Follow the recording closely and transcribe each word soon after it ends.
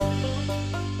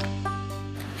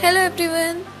Hello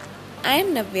everyone, I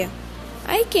am Navya.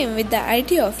 I came with the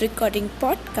idea of recording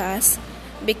podcasts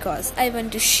because I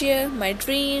want to share my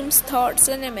dreams, thoughts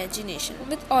and imagination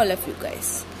with all of you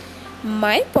guys.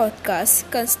 My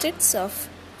podcast consists of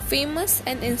famous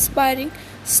and inspiring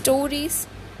stories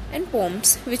and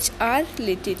poems which are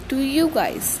related to you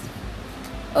guys.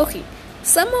 Okay,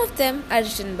 some of them are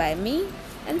written by me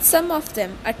and some of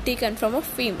them are taken from a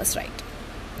famous writer.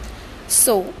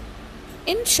 So,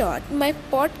 in short, my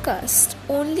podcast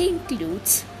only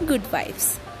includes good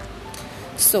vibes.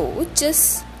 So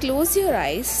just close your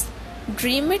eyes,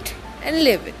 dream it, and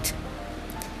live it.